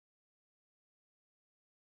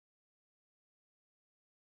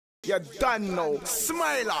You done know.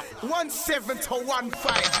 Smila, 17 to 15.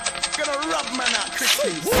 Gonna rub man out,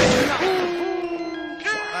 Christy.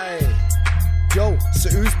 Aye. Yo, so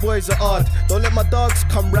whose boys are hard? Don't let my dogs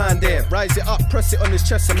come round there. Rise it up, press it on his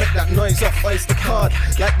chest and make that noise off Oyster card.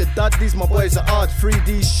 Like the Dudleys, my boys are hard.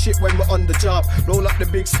 3D shit when we're on the job. Roll up the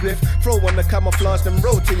big spliff, throw on the camouflage, then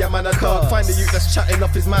roll to your man a dog. Find the youth that's chatting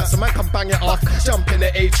off his mouth, so man can bang it off. Jump in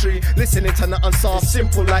the A-tree, listening to nothing soft.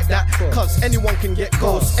 Simple like that, cause anyone can get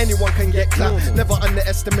goals, anyone can get clapped. Never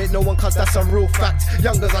underestimate no one, cause that's a real fact.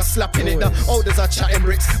 Youngers are slapping it, the olders are chatting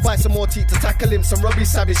bricks. Buy some more teeth to tackle him, some Robbie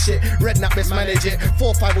Savage shit. Redknapp best manage it,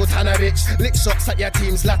 4-5 will Tanovich. Lick shots at your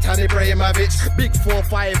team, Zlatan Ibrahimovic. Big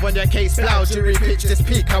 4-5 on your case, blouse, jury pitch. This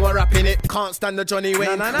peak how we're rapping it. Can't stand the Johnny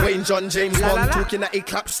Wayne, Wayne John James Bond. Talking that he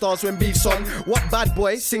clap stars when beef's on. What bad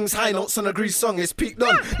boy sings high notes on a grease song? It's peaked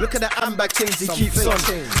on. Look at the handbag chains he keeps on.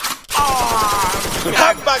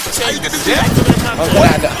 Handbag change. I'm gonna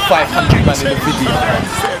add that 500 man in the video.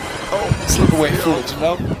 Slip away forward, you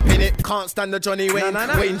know? Pin it, can't stand the Johnny Wayne,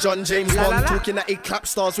 Wayne John James Bond. Talking that he clap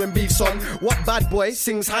stars when beef's on. What bad boy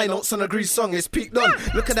sings high notes on a grease song? It's peaked on.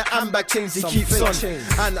 Look at the handbag chains he keeps on.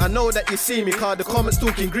 And I know that you see me, cause the comments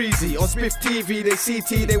talking greasy. On Spiff TV, they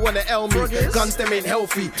CT, they wanna L me. Guns them ain't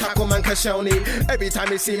healthy, tackle man Kashani. Every time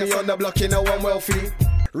they see me on the block, you know I'm wealthy.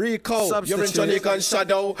 Rico, you're in Johnny Gunz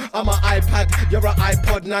shadow. I'm an iPad, you're an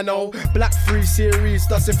iPod Nano. Black 3 series,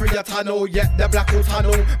 doesn't free your tunnel. Yet the black will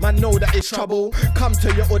tunnel, man know that it's trouble. Come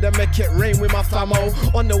to your order, make it rain with my famo.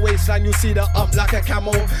 On the waistline you see the ump like a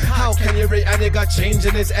camel. How can you rate a nigga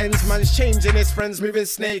changing his ends? Man's changing his friends, moving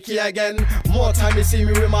snaky again. More time you see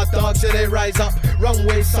me with my dogs, yeah they rise up. Wrong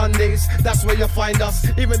way Sundays, that's where you find us.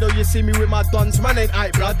 Even though you see me with my dons, man ain't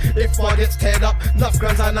hype blood. If bar gets teared up, enough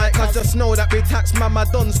grams a night. Cause just know that we tax man, my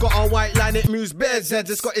don's got a white line, it moves bare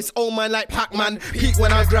Zeds. It's got its own mind like Pac-Man. Peak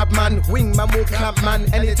when I grab man, wing man will clamp man.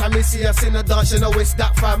 Anytime you see us in the dance, you know it's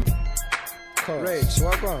that fam. Rage,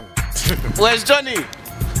 what on? Where's Johnny?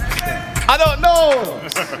 I don't know.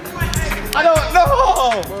 I don't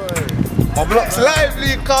know. My block's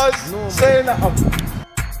lively, cuz. Saying that.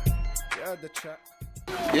 Yeah, the chat.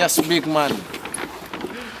 Yes, big man.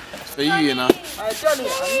 It's for you know. Johnny,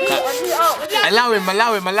 Allow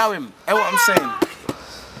him. Hey, what I'm saying.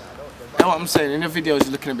 Hey, what I'm saying. In the video, he's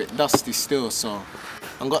looking a bit dusty still, so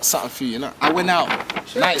I got something for you. Know? I went out.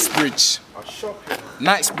 Knightsbridge.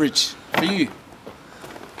 Knightsbridge for you.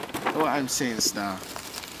 What I'm saying, star.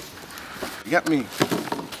 You get me?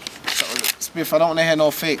 So, Spiff, I don't want to hear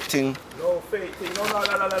no fake thing. no fake thing, no.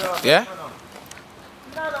 Yeah?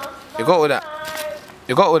 No. You got all that?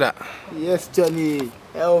 You got all that? Yes, Johnny.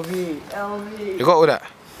 LV. You got all that?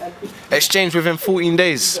 Exchange within 14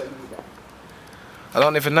 days. I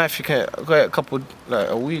don't even know if you can. I got it a couple, like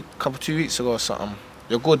a week, 2 weeks ago or something.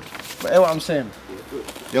 You're good. But hear what I'm saying?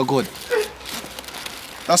 You're good.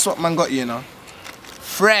 That's what man got you know.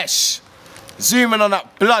 Fresh. Zooming on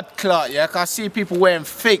that blood clot, yeah? Cause I see people wearing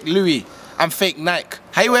fake Louis and fake Nike.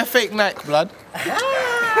 How you wear fake Nike, blood?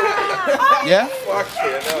 Yeah?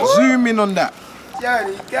 Zoom in on that.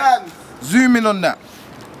 Johnny Gunz. Zoom in on that.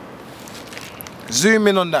 Zoom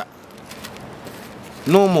in on that.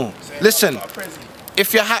 Normal. Listen,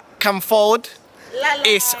 if your hat can fold,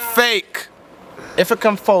 it's fake. If it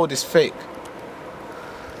can fold, it's fake.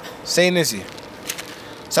 Saying Izzy.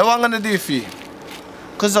 So what I'm gonna do for you,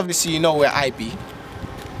 because obviously you know where I be.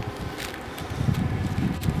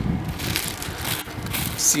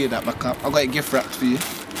 See that back up. I got a gift wrapped for you.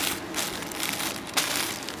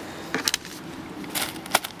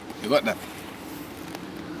 You got that?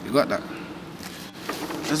 You got that?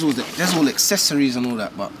 There's all accessories and all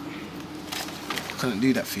that, but I couldn't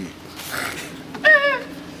do that for you.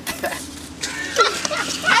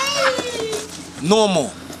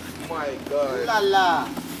 Normal. My God. La.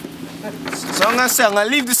 So I'm gonna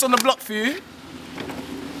leave this on the block for you.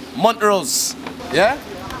 Montrose. Yeah?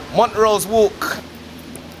 Montrose walk.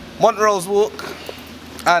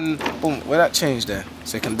 And boom, where that change there?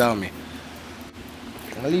 So you can down me.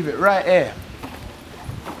 I'm gonna leave it right here.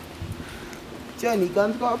 Johnny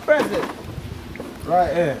Gunz got a present.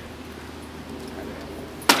 Right here.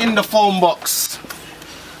 In the phone box.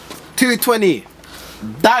 220.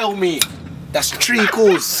 Dial me. That's 3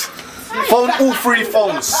 calls. Phone all 3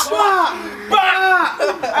 phones.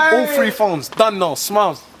 All 3 phones. Done now.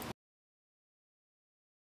 Smiles.